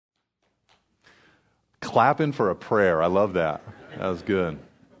clapping for a prayer. I love that. That was good.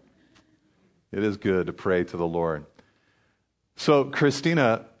 It is good to pray to the Lord. So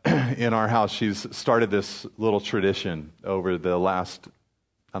Christina, in our house, she's started this little tradition over the last,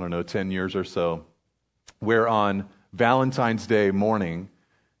 10 years or so, where on Valentine's Day morning,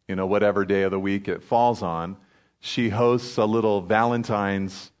 whatever day of the week it falls on, she hosts a little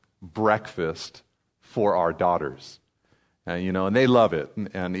Valentine's breakfast for our daughters. And they love it.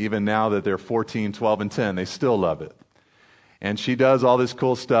 And even now that they're 14, 12, and 10, they still love it. And she does all this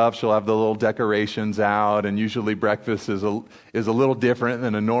cool stuff. She'll have the little decorations out, and usually breakfast is a little different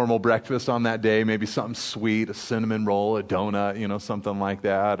than a normal breakfast on that day. Maybe something sweet, a cinnamon roll, a donut, something like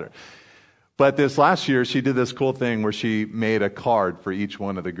that. But this last year, she did this cool thing where she made a card for each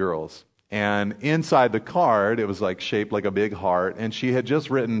one of the girls. And inside the card, it was shaped like a big heart, and she had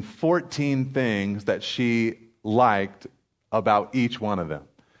just written 14 things that she liked about each one of them.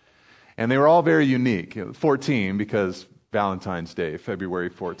 And they were all very unique. 14 because Valentine's Day, February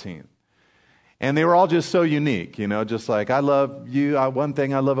 14th. And they were all just so unique, just like, I love you. One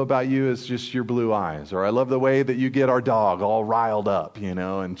thing I love about you is just your blue eyes. Or I love the way that you get our dog all riled up,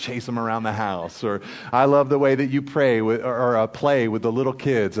 and chase him around the house. Or I love the way that you play with the little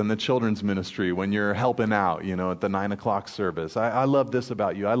kids in the children's ministry when you're helping out, at the 9 o'clock service. I love this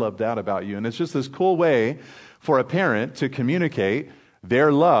about you. I love that about you. And it's just this cool way for a parent to communicate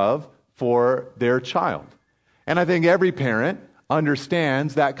their love for their child. And I think every parent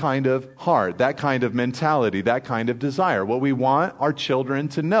understands that kind of heart, that kind of mentality, that kind of desire. What we want our children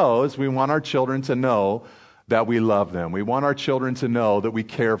to know is we want our children to know that we love them. We want our children to know that we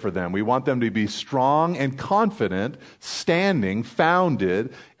care for them. We want them to be strong and confident, standing,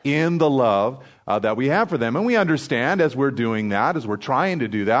 founded in the love that we have for them. And we understand as we're doing that, as we're trying to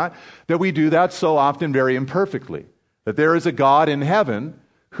do that we do that so often very imperfectly. That there is a God in heaven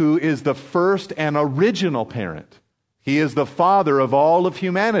who is the first and original parent. He is the father of all of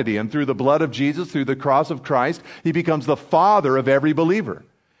humanity, and through the blood of Jesus, through the cross of Christ, he becomes the father of every believer.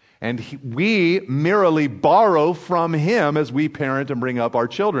 And we merely borrow from him as we parent and bring up our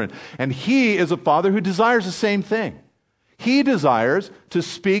children. And he is a father who desires the same thing. He desires to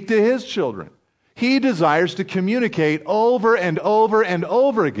speak to his children. He desires to communicate over and over and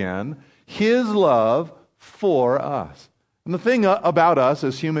over again his love for us. And the thing about us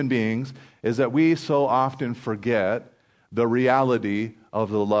as human beings is that we so often forget the reality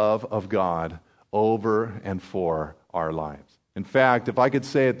of the love of God over and for our lives. In fact, if I could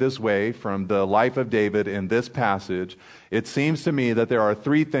say it this way from the life of David in this passage, it seems to me that there are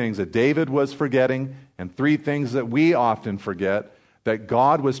 3 things that David was forgetting and 3 things that we often forget that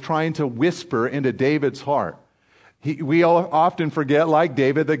God was trying to whisper into David's heart. We often forget, like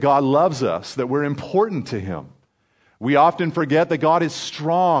David, that God loves us, that we're important to him. We often forget that God is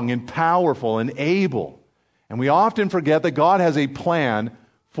strong and powerful and able. And we often forget that God has a plan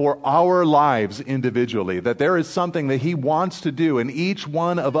for our lives individually, that there is something that he wants to do in each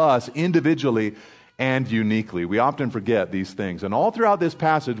one of us individually and uniquely. We often forget these things. And all throughout this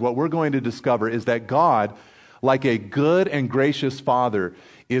passage, what we're going to discover is that God, like a good and gracious father,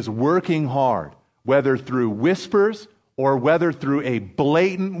 is working hard, whether through whispers or whether through a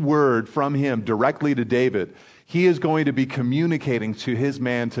blatant word from him directly to David. He is going to be communicating to his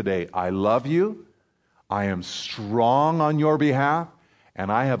man today, I love you, I am strong on your behalf,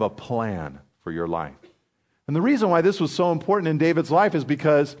 and I have a plan for your life. And the reason why this was so important in David's life is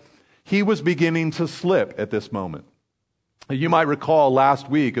because he was beginning to slip at this moment. You might recall last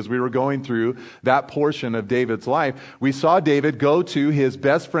week as we were going through that portion of David's life, we saw David go to his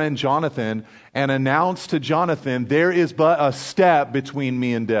best friend Jonathan and announce to Jonathan, there is but a step between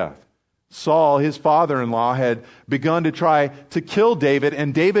me and death. Saul, his father-in-law, had begun to try to kill David,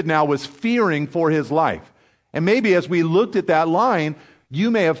 and David now was fearing for his life. And maybe as we looked at that line, you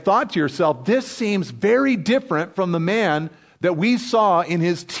may have thought to yourself, this seems very different from the man that we saw in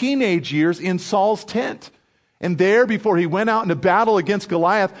his teenage years in Saul's tent. And there, before he went out into battle against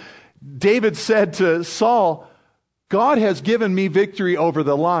Goliath, David said to Saul, God has given me victory over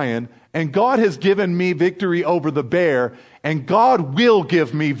the lion, and God has given me victory over the bear, and God will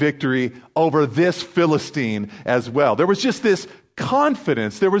give me victory over this Philistine as well. There was just this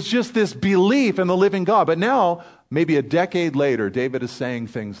confidence. There was just this belief in the living God. But now, maybe a decade later, David is saying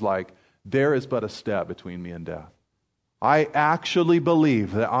things like, there is but a step between me and death. I actually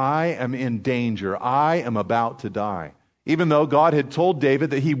believe that I am in danger. I am about to die. Even though God had told David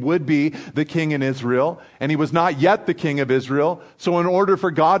that he would be the king in Israel, and he was not yet the king of Israel, so in order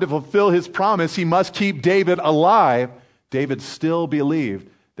for God to fulfill his promise, he must keep David alive. David still believed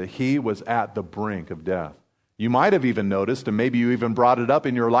that he was at the brink of death. You might have even noticed, and maybe you even brought it up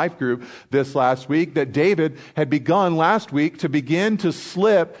in your life group this last week, that David had begun last week to begin to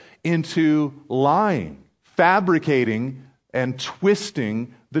slip into lying, fabricating, and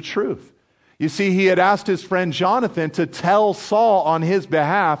twisting the truth. You see, he had asked his friend Jonathan to tell Saul on his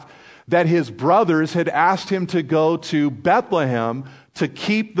behalf that his brothers had asked him to go to Bethlehem to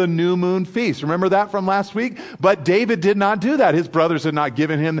keep the new moon feast. Remember that from last week? But David did not do that. His brothers had not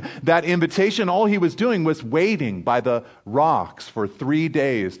given him that invitation. All he was doing was waiting by the rocks for 3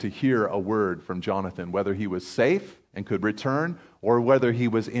 days to hear a word from Jonathan, whether he was safe and could return or whether he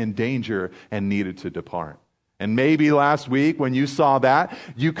was in danger and needed to depart. And maybe last week when you saw that,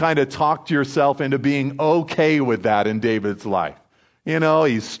 you kind of talked yourself into being okay with that in David's life. You know,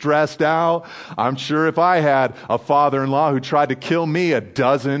 he's stressed out. I'm sure if I had a father-in-law who tried to kill me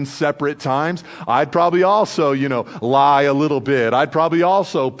 12 separate times, I'd probably also, lie a little bit. I'd probably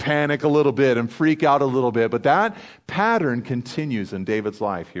also panic a little bit and freak out a little bit. But that pattern continues in David's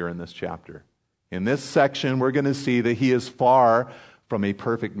life here in this chapter. In this section, we're going to see that he is far from a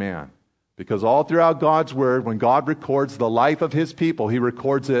perfect man. Because all throughout God's Word, when God records the life of His people, He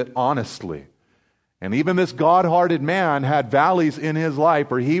records it honestly. And even this God-hearted man had valleys in his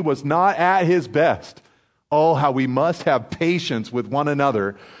life where he was not at his best. Oh, how we must have patience with one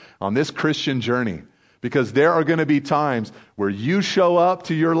another on this Christian journey. Because there are going to be times where you show up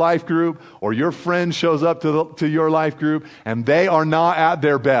to your life group or your friend shows up to your life group and they are not at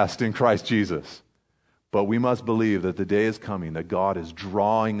their best in Christ Jesus. But we must believe that the day is coming that God is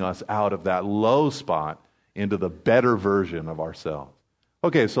drawing us out of that low spot into the better version of ourselves.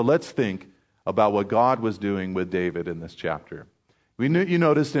 Okay, so let's think about what God was doing with David in this chapter. You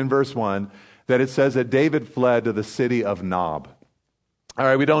noticed in verse 1 that it says that David fled to the city of Nob. All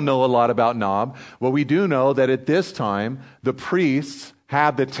right, we don't know a lot about Nob. Well, we do know that at this time, the priests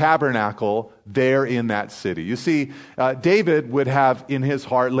had the tabernacle there in that city. You see, David would have in his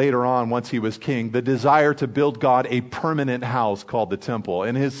heart later on, once he was king, the desire to build God a permanent house called the temple.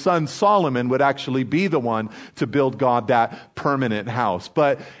 And his son Solomon would actually be the one to build God that permanent house.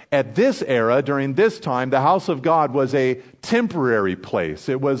 But at this era, during this time, the house of God was a temporary place.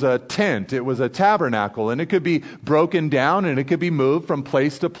 It was a tent. It was a tabernacle. And it could be broken down and it could be moved from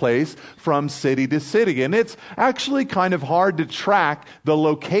place to place, from city to city. And it's actually kind of hard to track the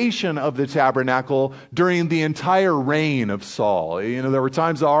location of the tabernacle during the entire reign of Saul. There were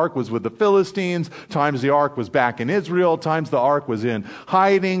times the ark was with the Philistines, times the ark was back in Israel, times the ark was in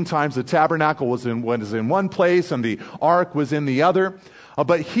hiding, times the tabernacle was in one place and the ark was in the other.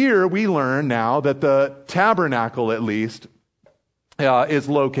 But here we learn now that the tabernacle, at least, is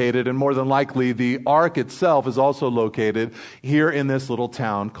located, and more than likely the ark itself is also located here in this little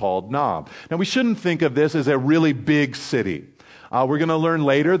town called Nob. Now, we shouldn't think of this as a really big city. We're going to learn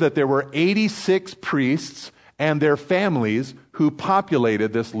later that there were 86 priests and their families who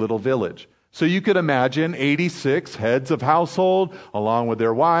populated this little village. So you could imagine 86 heads of household, along with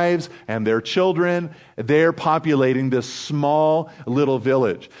their wives and their children. They're populating this small little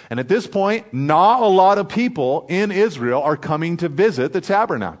village. And at this point, not a lot of people in Israel are coming to visit the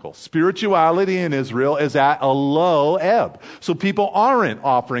tabernacle. Spirituality in Israel is at a low ebb. So people aren't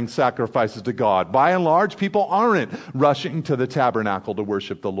offering sacrifices to God. By and large, people aren't rushing to the tabernacle to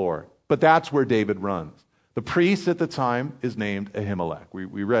worship the Lord. But that's where David runs. The priest at the time is named Ahimelech.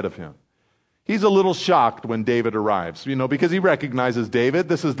 We read of him. He's a little shocked when David arrives, because he recognizes David.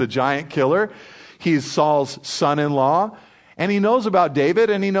 This is the giant killer. He's Saul's son-in-law. And he knows about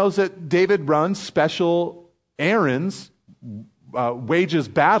David, and he knows that David runs special errands, wages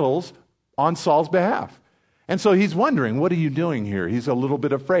battles on Saul's behalf. And so he's wondering, what are you doing here? He's a little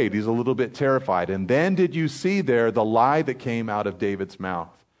bit afraid. He's a little bit terrified. And then did you see there the lie that came out of David's mouth?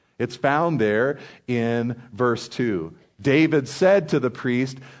 It's found there in verse 2. David said to the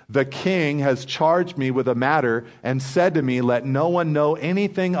priest, "The king has charged me with a matter and said to me, 'Let no one know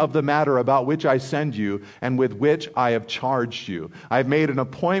anything of the matter about which I send you and with which I have charged you. I've made an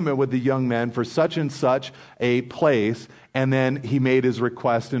appointment with the young men for such and such a place.'" And then he made his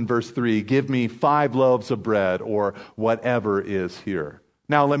request in verse 3, "Give me 5 loaves of bread," or whatever is here.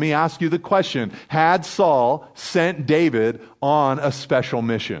 Now let me ask you the question. Had Saul sent David on a special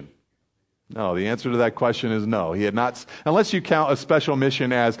mission? No, the answer to that question is no. He had not, unless you count a special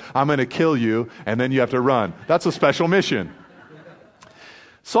mission as, "I'm going to kill you," and then you have to run. That's a special mission.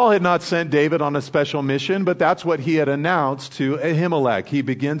 Saul had not sent David on a special mission, but that's what he had announced to Ahimelech. He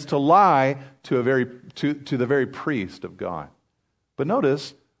begins to lie to the very priest of God. But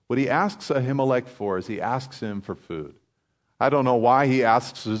notice, what he asks Ahimelech for is he asks him for food. I don't know why he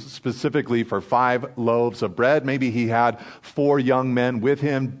asks specifically for 5 loaves of bread. Maybe he had 4 young men with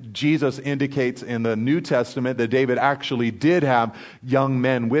him. Jesus indicates in the New Testament that David actually did have young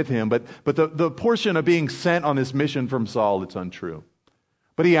men with him. But the portion of being sent on this mission from Saul, it's untrue.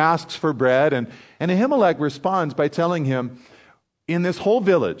 But he asks for bread, and Ahimelech responds by telling him, in this whole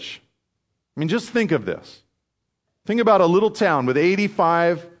village, I mean, just think of this. Think about a little town with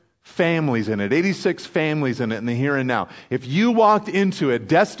 85 families in it, 86 families in it in the here and now. If you walked into it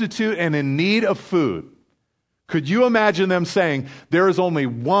destitute and in need of food, could you imagine them saying, there is only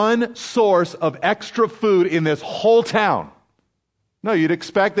one source of extra food in this whole town? No, you'd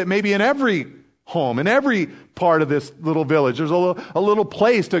expect that maybe in every home, in every part of this little village, there's a little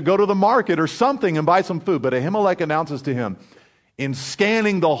place to go to the market or something and buy some food. But Ahimelech announces to him, in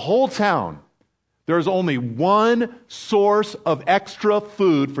scanning the whole town, there's only one source of extra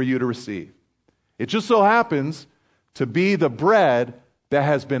food for you to receive. It just so happens to be the bread that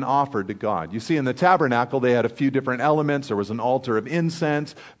has been offered to God. You see, in the tabernacle, they had a few different elements. There was an altar of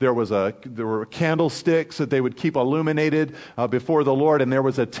incense. There were candlesticks that they would keep illuminated before the Lord. And there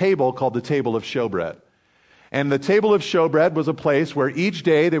was a table called the table of showbread. And the table of showbread was a place where each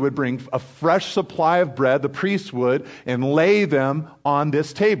day they would bring a fresh supply of bread, the priest would, and lay them on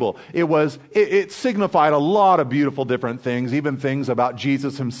this table. It signified a lot of beautiful different things, even things about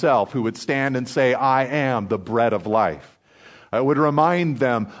Jesus himself, who would stand and say, I am the bread of life. It would remind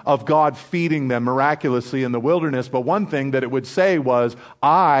them of God feeding them miraculously in the wilderness. But one thing that it would say was,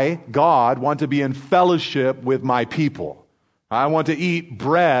 I, God, want to be in fellowship with my people. I want to eat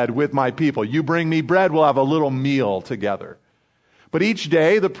bread with my people. You bring me bread, we'll have a little meal together. But each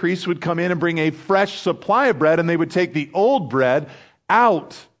day, the priests would come in and bring a fresh supply of bread, and they would take the old bread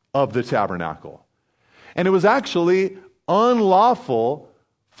out of the tabernacle. And it was actually unlawful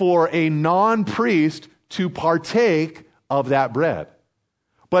for a non-priest to partake of that bread.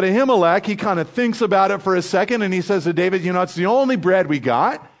 But Ahimelech, he kind of thinks about it for a second, and he says to David, it's the only bread we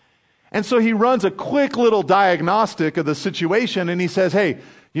got. And so he runs a quick little diagnostic of the situation, and he says, hey,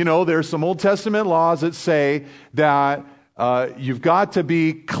 there's some Old Testament laws that say that you've got to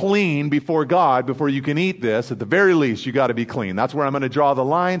be clean before God before you can eat this. At the very least, you got to be clean. That's where I'm going to draw the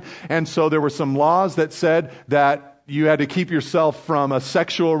line. And so there were some laws that said that you had to keep yourself from a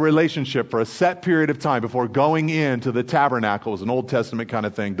sexual relationship for a set period of time before going into the tabernacle. It was an Old Testament kind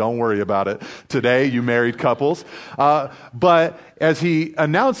of thing. Don't worry about it today, you married couples. But as he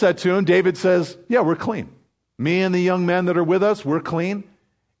announced that to him, David says, yeah, we're clean. Me and the young men that are with us, we're clean.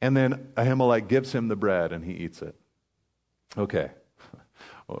 And then Ahimelech gives him the bread and he eats it. Okay.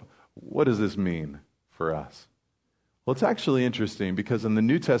 What does this mean for us? Well, it's actually interesting because in the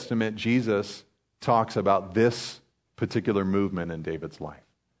New Testament, Jesus talks about this particular movement in David's life.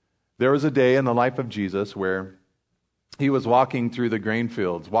 There was a day in the life of Jesus where he was walking through the grain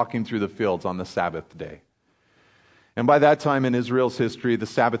fields, walking through the fields on the Sabbath day. And by that time in Israel's history, the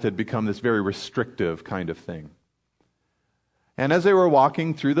Sabbath had become this very restrictive kind of thing. And as they were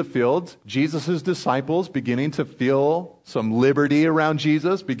walking through the fields, Jesus' disciples beginning to feel some liberty around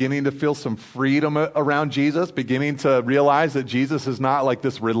Jesus, beginning to feel some freedom around Jesus, beginning to realize that Jesus is not like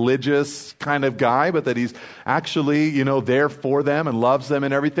this religious kind of guy, but that he's actually, there for them and loves them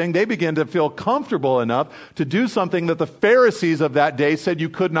and everything. They begin to feel comfortable enough to do something that the Pharisees of that day said you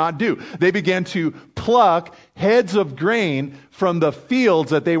could not do. They began to pluck heads of grain from the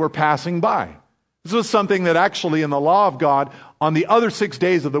fields that they were passing by. This was something that actually in the law of God, on the other 6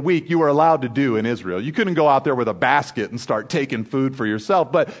 days of the week, you were allowed to do in Israel. You couldn't go out there with a basket and start taking food for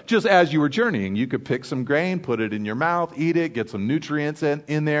yourself, but just as you were journeying, you could pick some grain, put it in your mouth, eat it, get some nutrients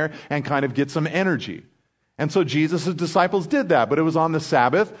in there, and kind of get some energy. And so Jesus' disciples did that, but it was on the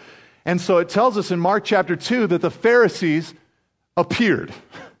Sabbath. And so it tells us in Mark chapter 2 that the Pharisees appeared.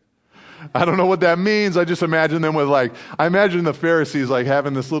 I don't know what that means. I just imagine them I imagine the Pharisees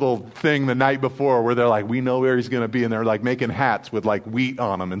having this little thing the night before where they're like, we know where he's going to be. And they're making hats with wheat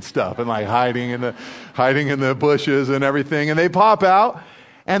on them and stuff and hiding in the bushes and everything. And they pop out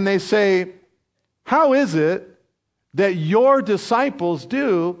and they say, how is it that your disciples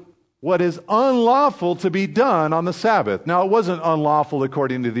do what is unlawful to be done on the Sabbath? Now, it wasn't unlawful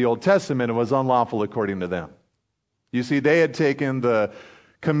according to the Old Testament. It was unlawful according to them. You see, they had taken the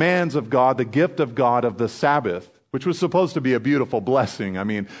commands of God, the gift of God of the Sabbath, which was supposed to be a beautiful blessing. I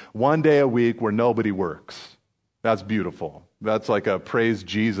mean, 1 day a week where nobody works. That's beautiful. That's like a praise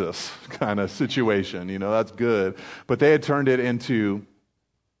Jesus kind of situation. That's good. But they had turned it into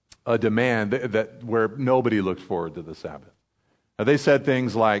a demand that where nobody looked forward to the Sabbath. Now, they said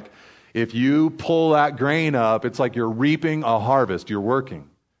things like, if you pull that grain up, it's like you're reaping a harvest. You're working.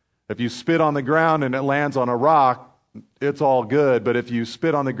 If you spit on the ground and it lands on a rock, it's all good. But if you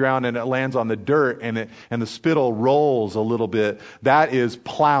spit on the ground and it lands on the dirt and the spittle rolls a little bit, that is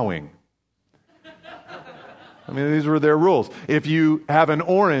plowing. I mean, these were their rules. If you have an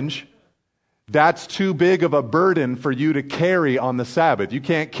orange, that's too big of a burden for you to carry on the Sabbath. You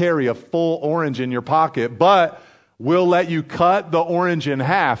can't carry a full orange in your pocket, but we'll let you cut the orange in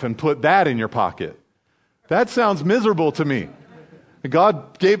half and put that in your pocket. That sounds miserable to me.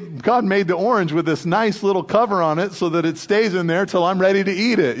 God made the orange with this nice little cover on it so that it stays in there till I'm ready to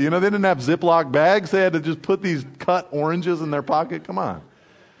eat it. You know, they didn't have Ziploc bags. They had to just put these cut oranges in their pocket. Come on.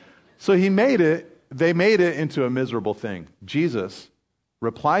 So they made it into a miserable thing. Jesus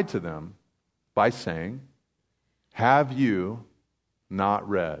replied to them by saying, have you not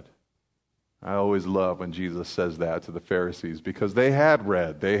read? I always love when Jesus says that to the Pharisees because they had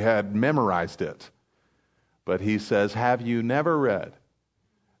read, they had memorized it. But he says, have you never read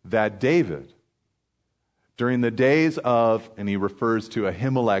that David, during the days of, and he refers to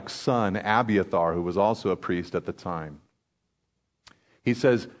Ahimelech's son, Abiathar, who was also a priest at the time. He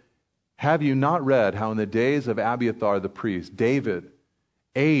says, have you not read how in the days of Abiathar the priest, David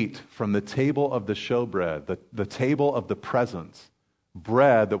ate from the table of the showbread, the table of the presence,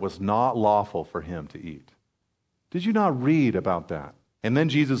 bread that was not lawful for him to eat? Did you not read about that? And then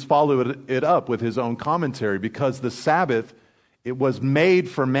Jesus followed it up with his own commentary, because the Sabbath, it was made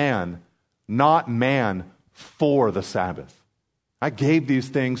for man, not man for the Sabbath. I gave these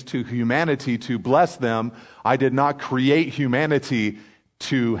things to humanity to bless them. I did not create humanity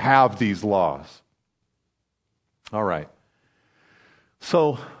to have these laws. All right.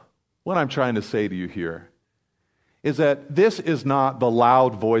 So what I'm trying to say to you here is that this is not the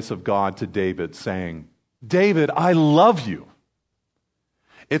loud voice of God to David saying, David, I love you.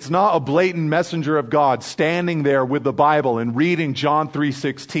 It's not a blatant messenger of God standing there with the Bible and reading John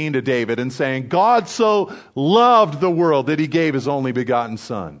 3:16 to David and saying, God so loved the world that he gave his only begotten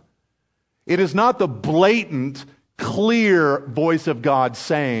son. It is not the blatant, clear voice of God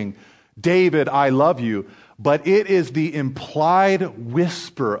saying, David, I love you. But it is the implied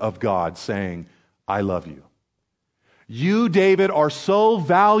whisper of God saying, I love you. You, David, are so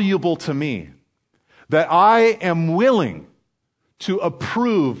valuable to me that I am willing to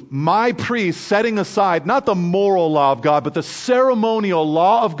approve my priest setting aside not the moral law of God, but the ceremonial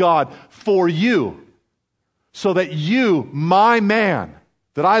law of God for you, so that you, my man,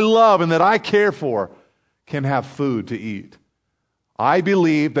 that I love and that I care for, can have food to eat. I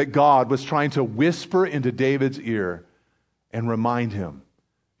believe that God was trying to whisper into David's ear and remind him,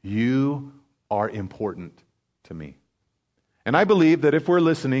 you are important to me. And I believe that if we're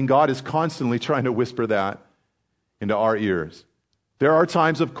listening, God is constantly trying to whisper that into our ears. There are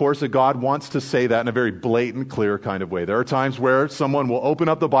times, of course, that God wants to say that in a very blatant, clear kind of way. There are times where someone will open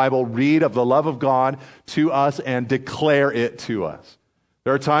up the Bible, read of the love of God to us, and declare it to us.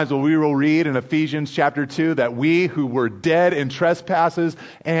 There are times when we will read in Ephesians chapter 2 that we who were dead in trespasses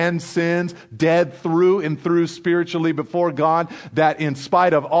and sins, dead through and through spiritually before God, that in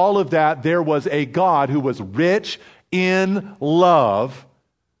spite of all of that, there was a God who was rich in love,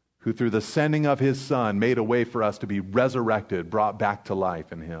 who through the sending of his Son made a way for us to be resurrected, brought back to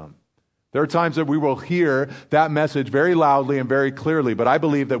life in him. There are times that we will hear that message very loudly and very clearly, but I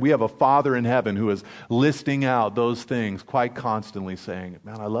believe that we have a Father in heaven who is listing out those things quite constantly, saying,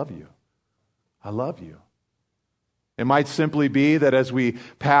 man, I love you. I love you. It might simply be that as we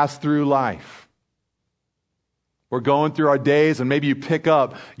pass through life, we're going through our days, and maybe you pick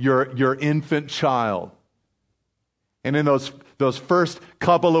up your infant child. And in those first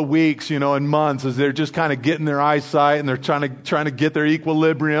couple of weeks, and months, as they're just kind of getting their eyesight and they're trying to get their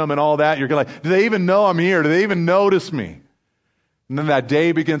equilibrium and all that, you're like, do they even know I'm here? Do they even notice me? And then that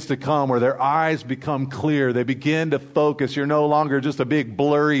day begins to come where their eyes become clear. They begin to focus. You're no longer just a big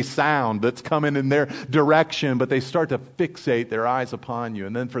blurry sound that's coming in their direction, but they start to fixate their eyes upon you.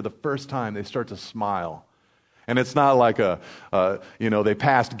 And then for the first time, they start to smile. And it's not like they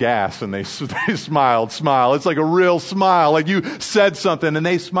passed gas and they smiled. It's like a real smile, like you said something and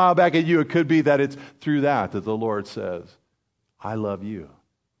they smile back at you. It could be that it's through that the Lord says, I love you.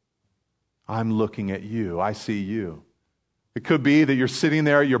 I'm looking at you. I see you. It could be that you're sitting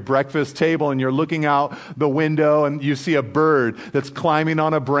there at your breakfast table and you're looking out the window and you see a bird that's climbing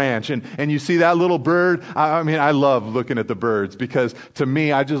on a branch. And you see that little bird. I love looking at the birds because to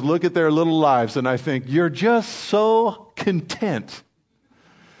me, I just look at their little lives and I think, you're just so content.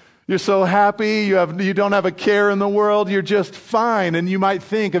 You're so happy. You don't have a care in the world. You're just fine. And you might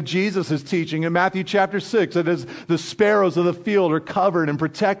think of Jesus' teaching in Matthew chapter 6. That is, the sparrows of the field are covered and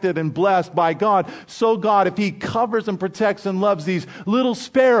protected and blessed by God. So God, if he covers and protects and loves these little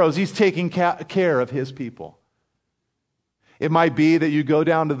sparrows, he's taking care of his people. It might be that you go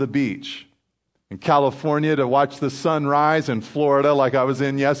down to the beach in California to watch the sunrise, in Florida, like I was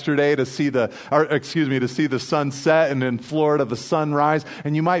in yesterday, to see the sunset, and in Florida, the sunrise.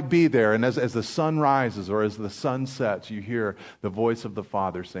 And you might be there, and as the sun rises or as the sun sets, you hear the voice of the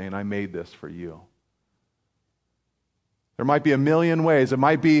Father saying, I made this for you. There might be a million ways. It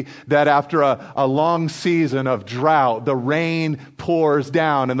might be that after a long season of drought, the rain pours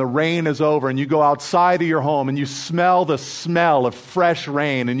down and the rain is over, and you go outside of your home and you smell the smell of fresh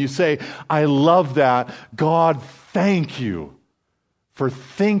rain and you say, I love that. God, thank you for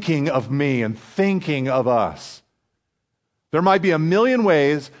thinking of me and thinking of us. There might be a million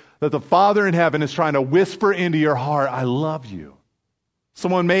ways that the Father in heaven is trying to whisper into your heart, I love you.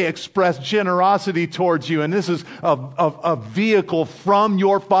 Someone may express generosity towards you, and this is a vehicle from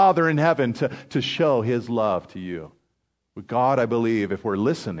your Father in heaven to show His love to you. But God, I believe, if we're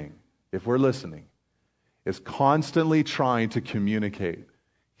listening, is constantly trying to communicate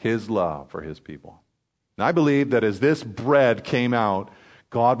His love for His people. And I believe that as this bread came out,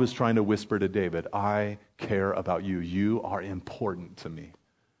 God was trying to whisper to David, I care about you. You are important to me.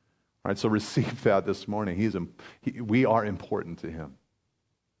 All right, so receive that this morning. We are important to Him.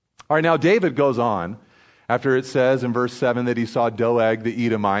 All right, now David goes on after it says in verse 7 that he saw Doeg the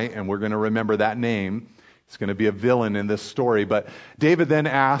Edomite, and we're going to remember that name. It's going to be a villain in this story. But David then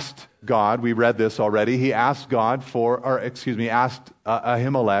asked God, we read this already, he asked asked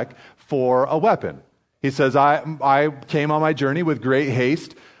Ahimelech for a weapon. He says, I came on my journey with great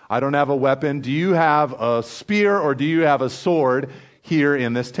haste. I don't have a weapon. Do you have a spear or do you have a sword here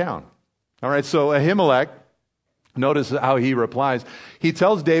in this town? All right, so Ahimelech, notice how he replies. He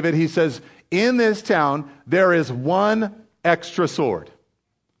tells David, he says, in this town, there is one extra sword.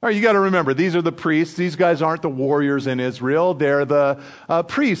 All right, you got to remember, these are the priests. These guys aren't the warriors in Israel. They're the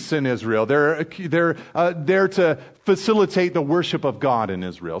priests in Israel. They're there to facilitate the worship of God in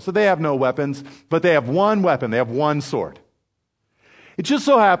Israel. So they have no weapons, but they have one weapon. They have one sword. It just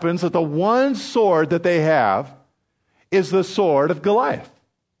so happens that the one sword that they have is the sword of Goliath,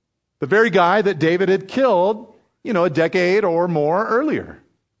 the very guy that David had killed a decade or more earlier.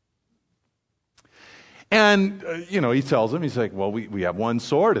 And, he tells him, he's like, well, we have one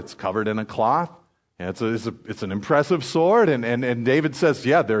sword. It's covered in a cloth. And it's an impressive sword. And David says,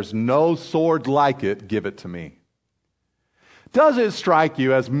 yeah, there's no sword like it. Give it to me. Does it strike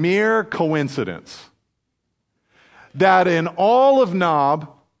you as mere coincidence that in all of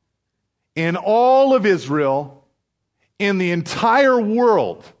Nob, in all of Israel, in the entire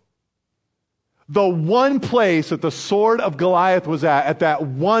world, the one place that the sword of Goliath was at that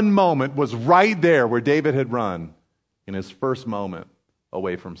one moment, was right there where David had run in his first moment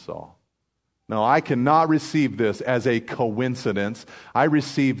away from Saul? No, I cannot receive this as a coincidence. I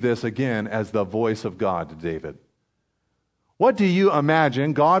receive this again as the voice of God to David. What do you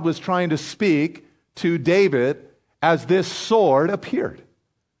imagine God was trying to speak to David as this sword appeared?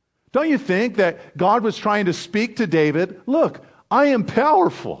 Don't you think that God was trying to speak to David, look, I am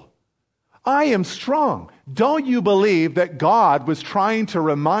powerful. I am strong. Don't you believe that God was trying to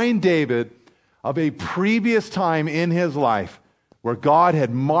remind David of a previous time in his life where God had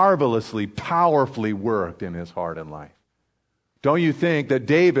marvelously, powerfully worked in his heart and life? Don't you think that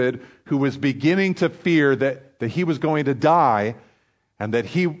David, who was beginning to fear that he was going to die and that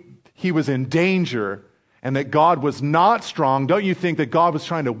he was in danger and that God was not strong, don't you think that God was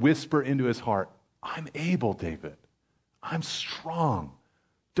trying to whisper into his heart, I'm able, David. I'm strong.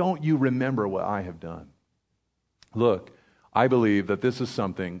 Don't you remember what I have done? Look, I believe that this is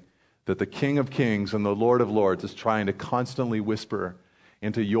something that the King of Kings and the Lord of Lords is trying to constantly whisper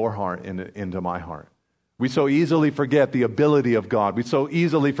into your heart and into my heart. We so easily forget the ability of God. We so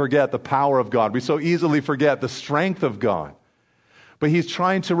easily forget the power of God. We so easily forget the strength of God. But He's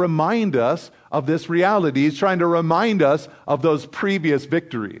trying to remind us of this reality. He's trying to remind us of those previous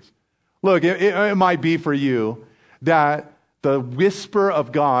victories. Look, it might be for you that the whisper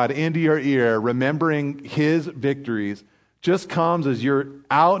of God into your ear, remembering His victories, just comes as you're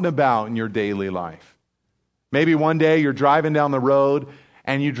out and about in your daily life. Maybe one day you're driving down the road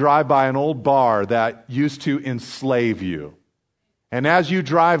and you drive by an old bar that used to enslave you. And as you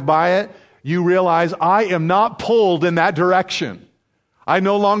drive by it, you realize, I am not pulled in that direction. I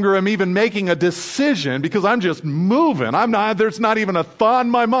no longer am even making a decision because I'm just moving. There's not even a thought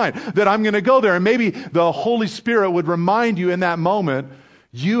in my mind that I'm going to go there. And maybe the Holy Spirit would remind you in that moment,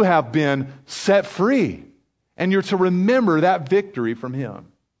 you have been set free. And you're to remember that victory from Him.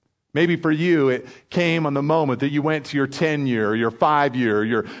 Maybe for you, it came on the moment that you went to your 10-year, your 5-year,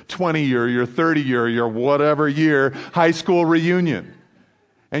 your 20-year, your 30-year, your whatever year high school reunion.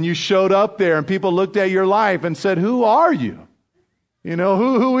 And you showed up there and people looked at your life and said, who are you?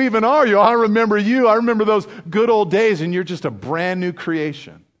 Who even are you? I remember you. I remember those good old days, and you're just a brand new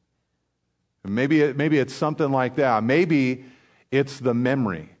creation. And maybe it's something like that. Maybe it's the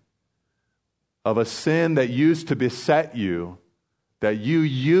memory of a sin that used to beset you, that you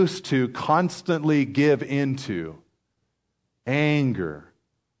used to constantly give into. Anger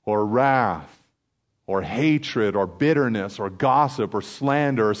or wrath or hatred or bitterness or gossip or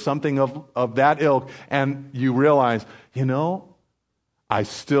slander or something of that ilk. And you realize, I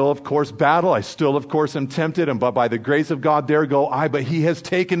still, of course, battle. I still, of course, am tempted. But by the grace of God, there go I. But He has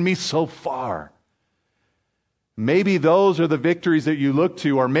taken me so far. Maybe those are the victories that you look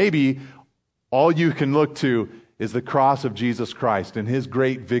to, or maybe all you can look to is the cross of Jesus Christ and His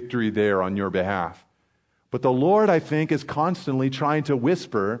great victory there on your behalf. But the Lord, I think, is constantly trying to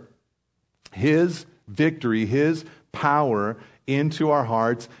whisper His victory, His power into our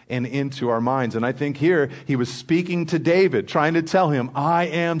hearts and into our minds. And I think here He was speaking to David, trying to tell him, I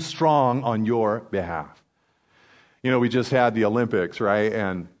am strong on your behalf. We just had the Olympics, right?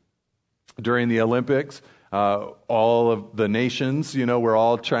 And during the Olympics, all of the nations, we're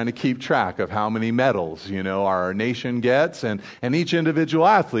all trying to keep track of how many medals, our nation gets. And each individual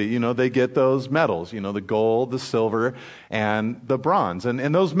athlete, they get those medals, the gold, the silver, and the bronze.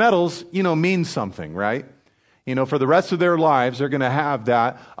 And those medals, mean something, right? For the rest of their lives, they're going to have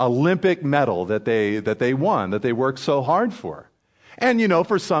that Olympic medal that they won, that they worked so hard for. And,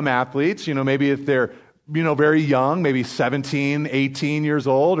 for some athletes, maybe if they're very young, maybe 17, 18 years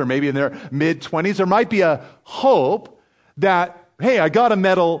old, or maybe in their mid-20s, there might be a hope that, hey, I got a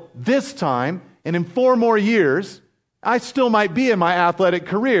medal this time, and in 4 more years, I still might be in my athletic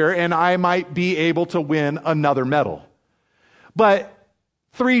career, and I might be able to win another medal. But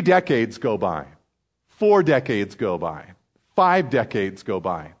 3 decades go by, 4 decades go by, 5 decades go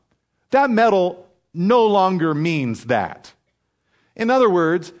by. That medal no longer means that. In other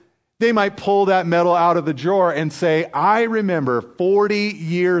words, they might pull that medal out of the drawer and say, I remember 40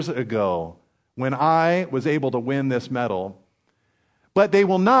 years ago when I was able to win this medal. But they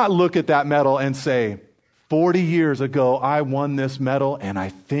will not look at that medal and say, 40 years ago I won this medal and I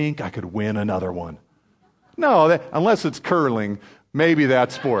think I could win another one. No, unless it's curling, maybe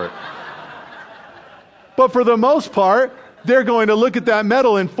that sport. But for the most part, they're going to look at that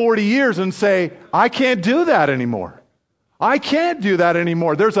medal in 40 years and say, I can't do that anymore. I can't do that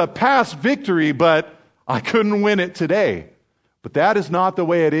anymore. There's a past victory, but I couldn't win it today. But that is not the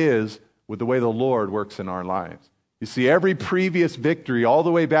way it is with the way the Lord works in our lives. You see, every previous victory, all the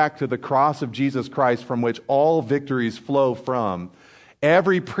way back to the cross of Jesus Christ, from which all victories flow from,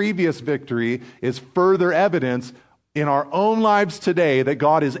 every previous victory is further evidence in our own lives today that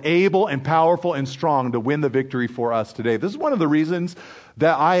God is able and powerful and strong to win the victory for us today. This is one of the reasons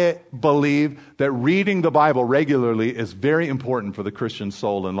that I believe that reading the Bible regularly is very important for the Christian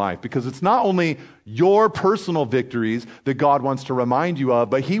soul and life, because it's not only your personal victories that God wants to remind you of,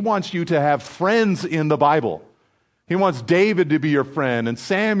 but He wants you to have friends in the Bible. He wants David to be your friend, and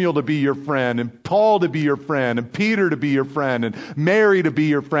Samuel to be your friend, and Paul to be your friend, and Peter to be your friend, and Mary to be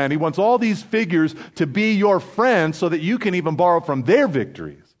your friend. He wants all these figures to be your friends so that you can even borrow from their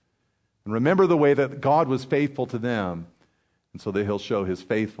victories. And remember the way that God was faithful to them, and so that He'll show His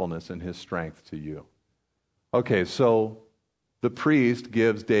faithfulness and His strength to you. Okay, so the priest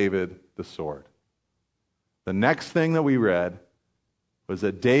gives David the sword. The next thing that we read was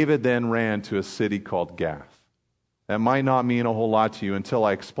that David then ran to a city called Gath. That might not mean a whole lot to you until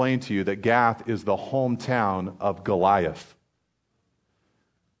I explain to you that Gath is the hometown of Goliath.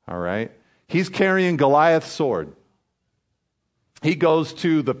 All right? He's carrying Goliath's sword. He goes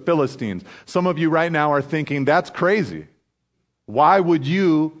to the Philistines. Some of you right now are thinking, that's crazy. Why would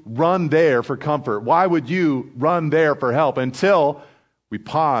you run there for comfort? Why would you run there for help? Until we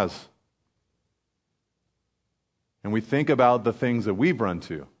pause and we think about the things that we've run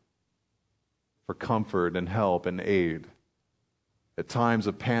to for comfort and help and aid at times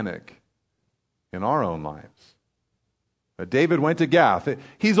of panic in our own lives. But David went to Gath.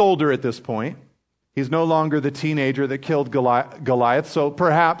 He's older at this point. He's no longer the teenager that killed Goliath, so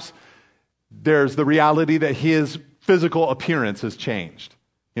perhaps there's the reality that his physical appearance has changed.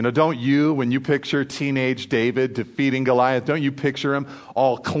 Don't you, when you picture teenage David defeating Goliath, don't you picture him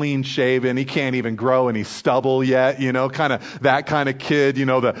all clean shaven? He can't even grow any stubble yet, kind of that kind of kid,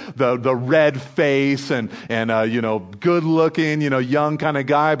 the red face and good looking, young kind of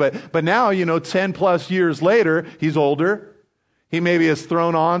guy. But now, 10 plus years later, he's older. He maybe has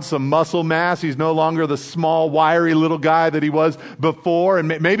thrown on some muscle mass. He's no longer the small, wiry little guy that he was before. And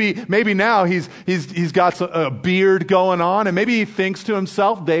maybe now he's got a beard going on. And maybe he thinks to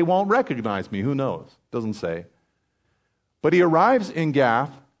himself, they won't recognize me. Who knows? Doesn't say. But he arrives in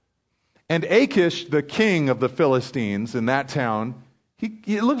Gath, and Achish, the king of the Philistines in that town,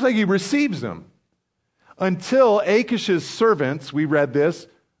 it looks like he receives him. Until Achish's servants, we read this,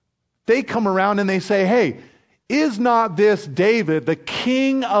 they come around and they say, hey, is not this David, the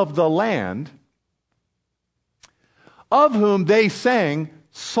king of the land, of whom they sang,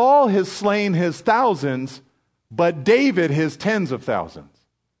 Saul has slain his thousands, but David his tens of thousands?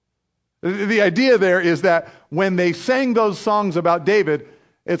 The idea there is that when they sang those songs about David,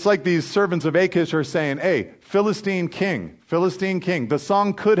 it's like these servants of Achish are saying, hey, Philistine king. The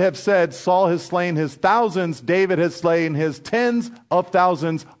song could have said, Saul has slain his thousands, David has slain his tens of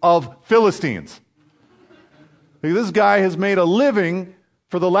thousands of Philistines. This guy has made a living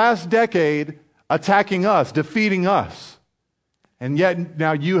for the last decade attacking us, defeating us. And yet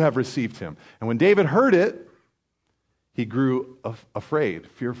now you have received him. And when David heard it, he grew afraid,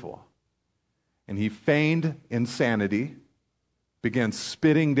 fearful. And he feigned insanity, began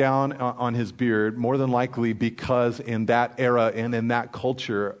spitting down on his beard, more than likely because in that era and in that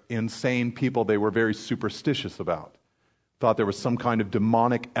culture, insane people they were very superstitious about. Thought there was some kind of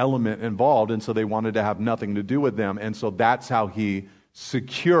demonic element involved, and so they wanted to have nothing to do with them. And so that's how he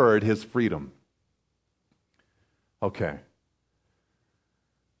secured his freedom. Okay.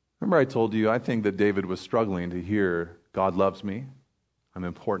 Remember I told you, I think that David was struggling to hear, God loves me, I'm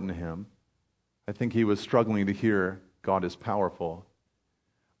important to him. I think he was struggling to hear, God is powerful.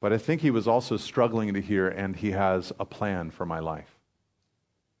 But I think he was also struggling to hear, and he has a plan for my life.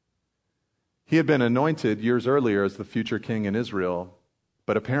 He had been anointed years earlier as the future king in Israel,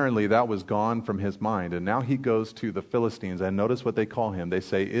 but apparently that was gone from his mind. And now he goes to the Philistines, and notice what they call him. They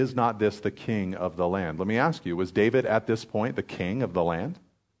say, is not this the king of the land? Let me ask you, was David at this point the king of the land?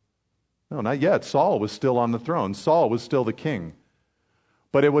 No, not yet. Saul was still on the throne. Saul was still the king.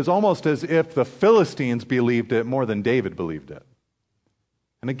 But it was almost as if the Philistines believed it more than David believed it.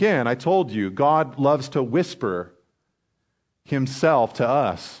 And again, I told you, God loves to whisper himself to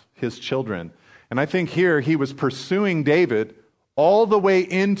us, his children. And I think here he was pursuing David all the way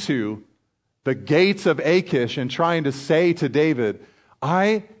into the gates of Achish and trying to say to David,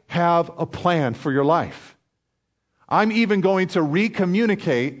 I have a plan for your life. I'm even going to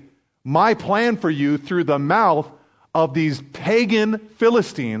recommunicate my plan for you through the mouth of these pagan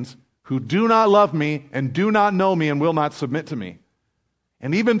Philistines who do not love me and do not know me and will not submit to me.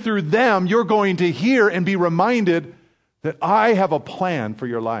 And even through them, you're going to hear and be reminded that I have a plan for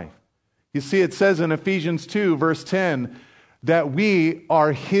your life. You see, it says in Ephesians 2, verse 10, that we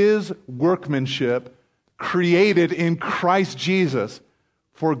are his workmanship created in Christ Jesus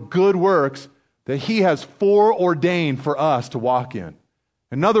for good works that he has foreordained for us to walk in.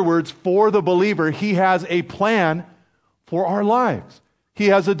 In other words, for the believer, he has a plan for our lives. He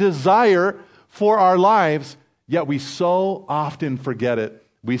has a desire for our lives, yet we so often forget it.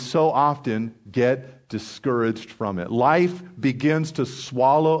 We so often get discouraged from it. Life begins to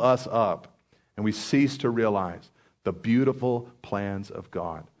swallow us up, and we cease to realize the beautiful plans of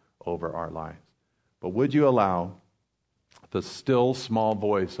God over our lives. But would you allow the still small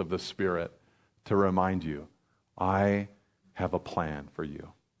voice of the Spirit to remind you, I have a plan for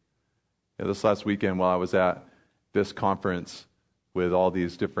you. This last weekend while I was at this conference with all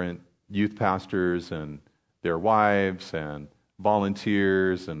these different youth pastors and their wives and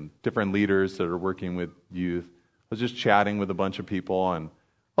volunteers and different leaders that are working with youth, I was just chatting with a bunch of people, and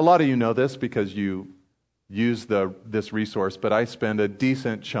a lot of you know this because you use this resource, but I spend a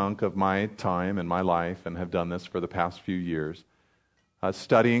decent chunk of my time and my life, and have done this for the past few years,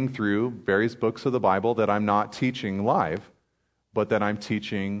 studying through various books of the Bible that I'm not teaching live, but that I'm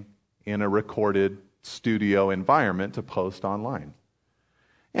teaching in a recorded studio environment to post online.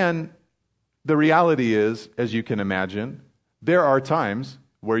 And the reality is, as you can imagine, there are times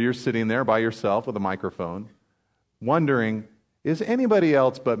where you're sitting there by yourself with a microphone, wondering, is anybody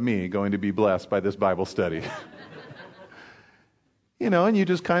else but me going to be blessed by this Bible study? And you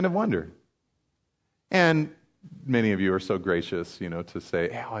just kind of wonder. And many of you are so gracious, to say,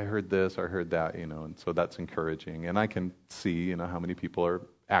 oh, I heard this, I heard that, and so that's encouraging. And I can see, how many people are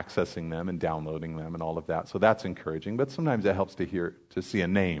accessing them and downloading them and all of that. So that's encouraging. But sometimes it helps to see a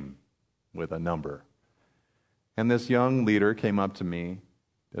name with a number. And this young leader came up to me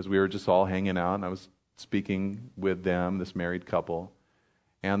as we were just all hanging out, and I was speaking with them, this married couple.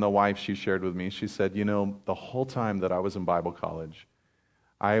 And the wife, she shared with me, she said, the whole time that I was in Bible college,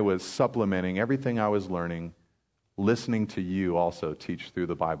 I was supplementing everything I was learning, listening to you also teach through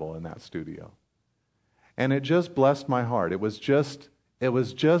the Bible in that studio. And it just blessed my heart. It was just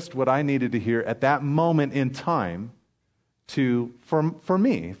what I needed to hear at that moment in time for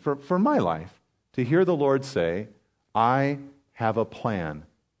me, for my life, to hear the Lord say, I have a plan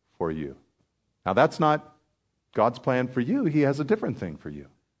for you. Now, that's not God's plan for you. He has a different thing for you.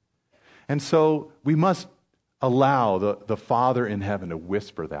 And so we must allow the Father in heaven to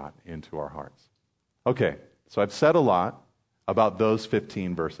whisper that into our hearts. Okay, so I've said a lot about those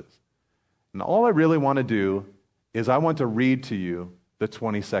 15 verses. And all I really want to do is I want to read to you the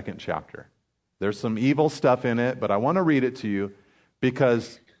 22nd chapter. There's some evil stuff in it, but I want to read it to you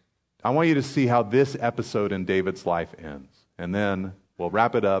because I want you to see how this episode in David's life ends. And then we'll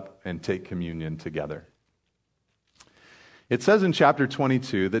wrap it up and take communion together. It says in chapter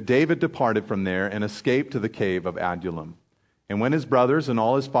 22 that David departed from there and escaped to the cave of Adullam. And when his brothers and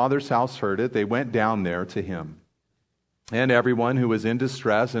all his father's house heard it, they went down there to him. And everyone who was in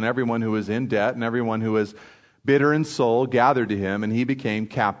distress, and everyone who was in debt, and everyone who was bitter in soul gathered to him, and he became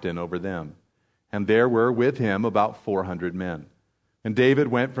captain over them. And there were with him about 400 men. And David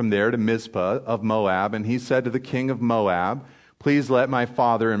went from there to Mizpah of Moab, and he said to the king of Moab, "Please let my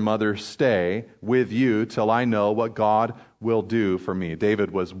father and mother stay with you till I know what God will do for me."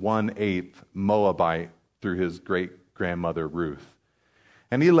 David was 1/8 Moabite through his great-grandmother Ruth.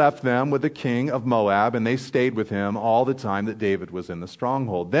 And he left them with the king of Moab, and they stayed with him all the time that David was in the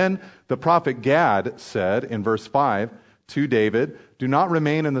stronghold. Then the prophet Gad said in verse 5 to David, "Do not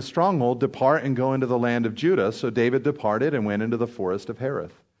remain in the stronghold, depart and go into the land of Judah." So David departed and went into the forest of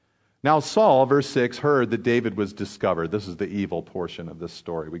Hereth. Now Saul, verse 6, heard that David was discovered. This is the evil portion of this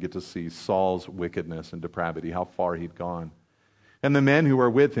story. We get to see Saul's wickedness and depravity, how far he'd gone. And the men who were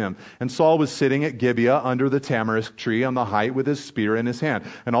with him. And Saul was sitting at Gibeah under the tamarisk tree on the height with his spear in his hand.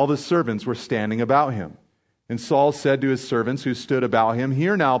 And all the servants were standing about him. And Saul said to his servants who stood about him,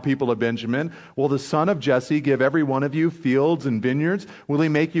 "Hear now, people of Benjamin, will the son of Jesse give every one of you fields and vineyards? Will he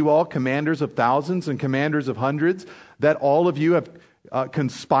make you all commanders of thousands and commanders of hundreds, that all of you have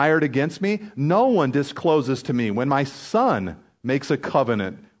conspired against me? No one discloses to me when my son makes a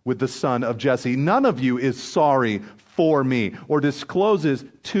covenant with the son of Jesse. None of you is sorry for me, or discloses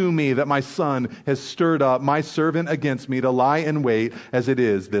to me that my son has stirred up my servant against me to lie in wait as it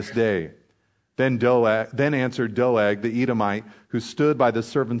is this day." Then answered Doeg the Edomite, who stood by the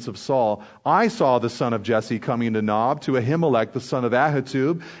servants of Saul, "I saw the son of Jesse coming to Nob to Ahimelech the son of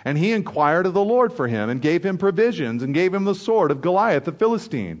Ahitub, and he inquired of the Lord for him, and gave him provisions, and gave him the sword of Goliath the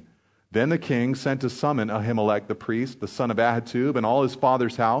Philistine." Then the king sent to summon Ahimelech the priest, the son of Ahitub, and all his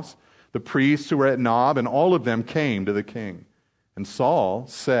father's house, the priests who were at Nob, and all of them came to the king. And Saul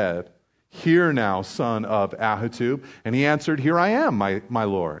said, "Hear now, son of Ahitub." And he answered, "Here I am, my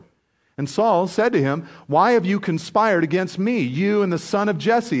lord." And Saul said to him, "Why have you conspired against me, you and the son of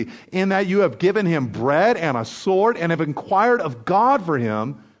Jesse, in that you have given him bread and a sword, and have inquired of God for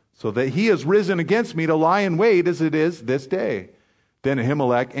him, so that he has risen against me to lie in wait as it is this day?" Then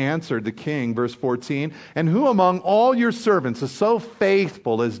Ahimelech answered the king, verse 14, "And who among all your servants is so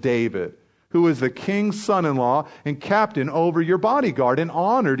faithful as David, who is the king's son-in-law and captain over your bodyguard and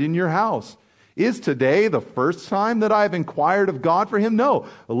honored in your house? Is today the first time that I have inquired of God for him? No,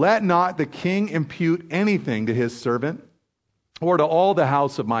 let not the king impute anything to his servant or to all the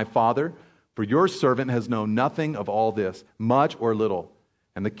house of my father, for your servant has known nothing of all this, much or little."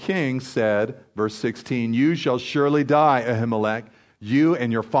 And the king said, verse 16, "You shall surely die, Ahimelech, you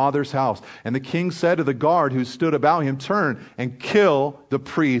and your father's house." And the king said to the guard who stood about him, "Turn and kill the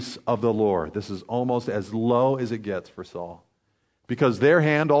priests of the Lord." This is almost as low as it gets for Saul, because their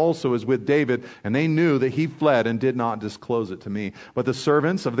hand also is with David, and they knew that he fled and did not disclose it to me. But the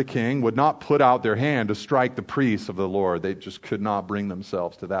servants of the king would not put out their hand to strike the priests of the Lord. They just could not bring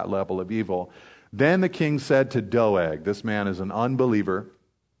themselves to that level of evil. Then the king said to Doeg, this man is an unbeliever,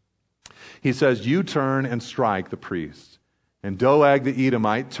 he says, "You turn and strike the priests." And Doeg the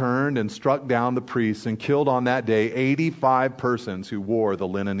Edomite turned and struck down the priests and killed on that day 85 persons who wore the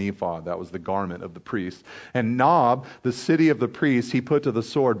linen ephod. That was the garment of the priests. And Nob, the city of the priests, he put to the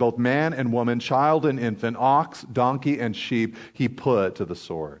sword. Both man and woman, child and infant, ox, donkey, and sheep, he put to the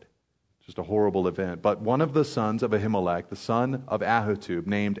sword. Just a horrible event. But one of the sons of Ahimelech, the son of Ahitub,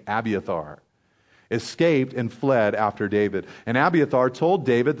 named Abiathar, escaped and fled after David. And Abiathar told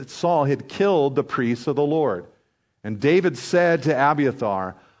David that Saul had killed the priests of the Lord. And David said to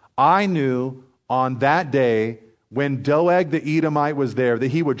Abiathar, "I knew on that day when Doeg the Edomite was there that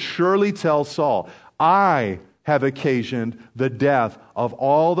he would surely tell Saul, 'I have occasioned the death of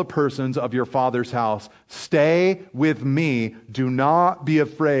all the persons of your father's house. Stay with me. Do not be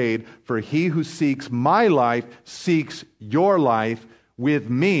afraid, for he who seeks my life seeks your life.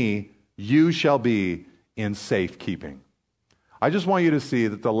 With me you shall be in safekeeping.'" I just want you to see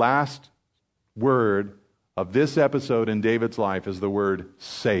that the last word of this episode in David's life is the word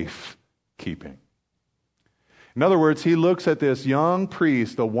safekeeping. In other words, he looks at this young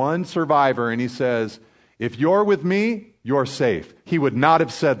priest, the one survivor, and he says, if you're with me, you're safe. He would not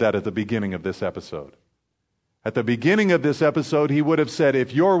have said that at the beginning of this episode. At the beginning of this episode, he would have said,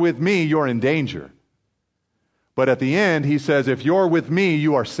 if you're with me, you're in danger. But at the end, he says, if you're with me,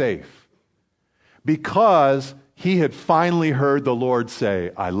 you are safe. Because he had finally heard the Lord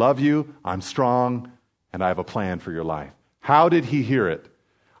say, I love you, I'm strong, and I have a plan for your life. How did he hear it?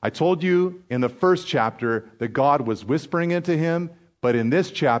 I told you in the first chapter that God was whispering it to him, but in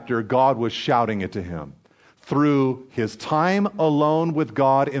this chapter, God was shouting it to him. Through his time alone with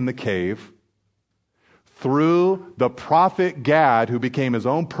God in the cave, through the prophet Gad, who became his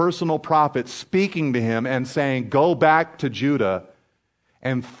own personal prophet, speaking to him and saying, go back to Judah,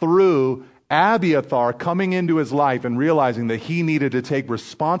 and through Abiathar coming into his life and realizing that he needed to take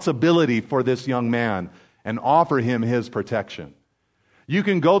responsibility for this young man and offer him his protection. You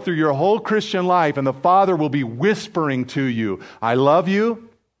can go through your whole Christian life and the Father will be whispering to you, I love you.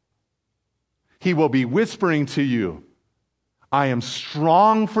 He will be whispering to you, I am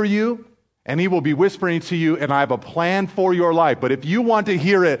strong for you. And he will be whispering to you, and I have a plan for your life. But if you want to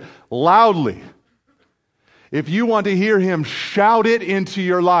hear it loudly, if you want to hear him shout it into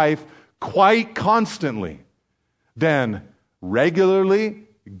your life quite constantly, then regularly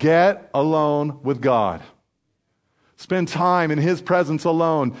get alone with God. Spend time in his presence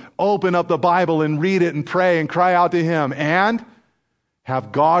alone. Open up the Bible and read it and pray and cry out to him. And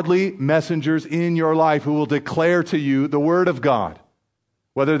have godly messengers in your life who will declare to you the word of God.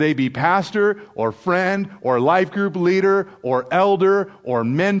 Whether they be pastor or friend or life group leader or elder or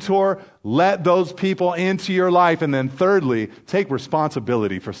mentor, let those people into your life. And then thirdly, take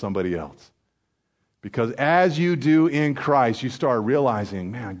responsibility for somebody else. Because as you do in Christ, you start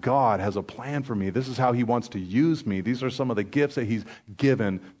realizing, man, God has a plan for me. This is how he wants to use me. These are some of the gifts that he's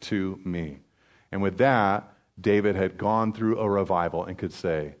given to me. And with that, David had gone through a revival and could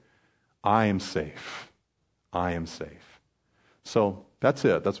say, I am safe. I am safe. So that's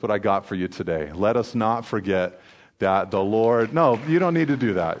it. That's what I got for you today. Let us not forget that the Lord... No, you don't need to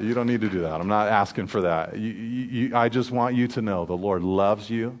do that. You don't need to do that. I'm not asking for that. I just want you to know the Lord loves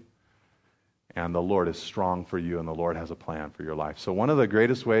you, and the Lord is strong for you, and the Lord has a plan for your life. So one of the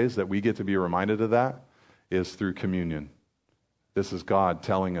greatest ways that we get to be reminded of that is through communion. This is God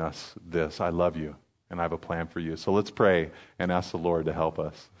telling us this. I love you, and I have a plan for you. So let's pray and ask the Lord to help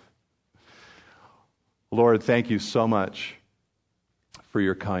us. Lord, thank you so much for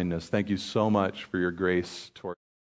your kindness. Thank you so much for your grace toward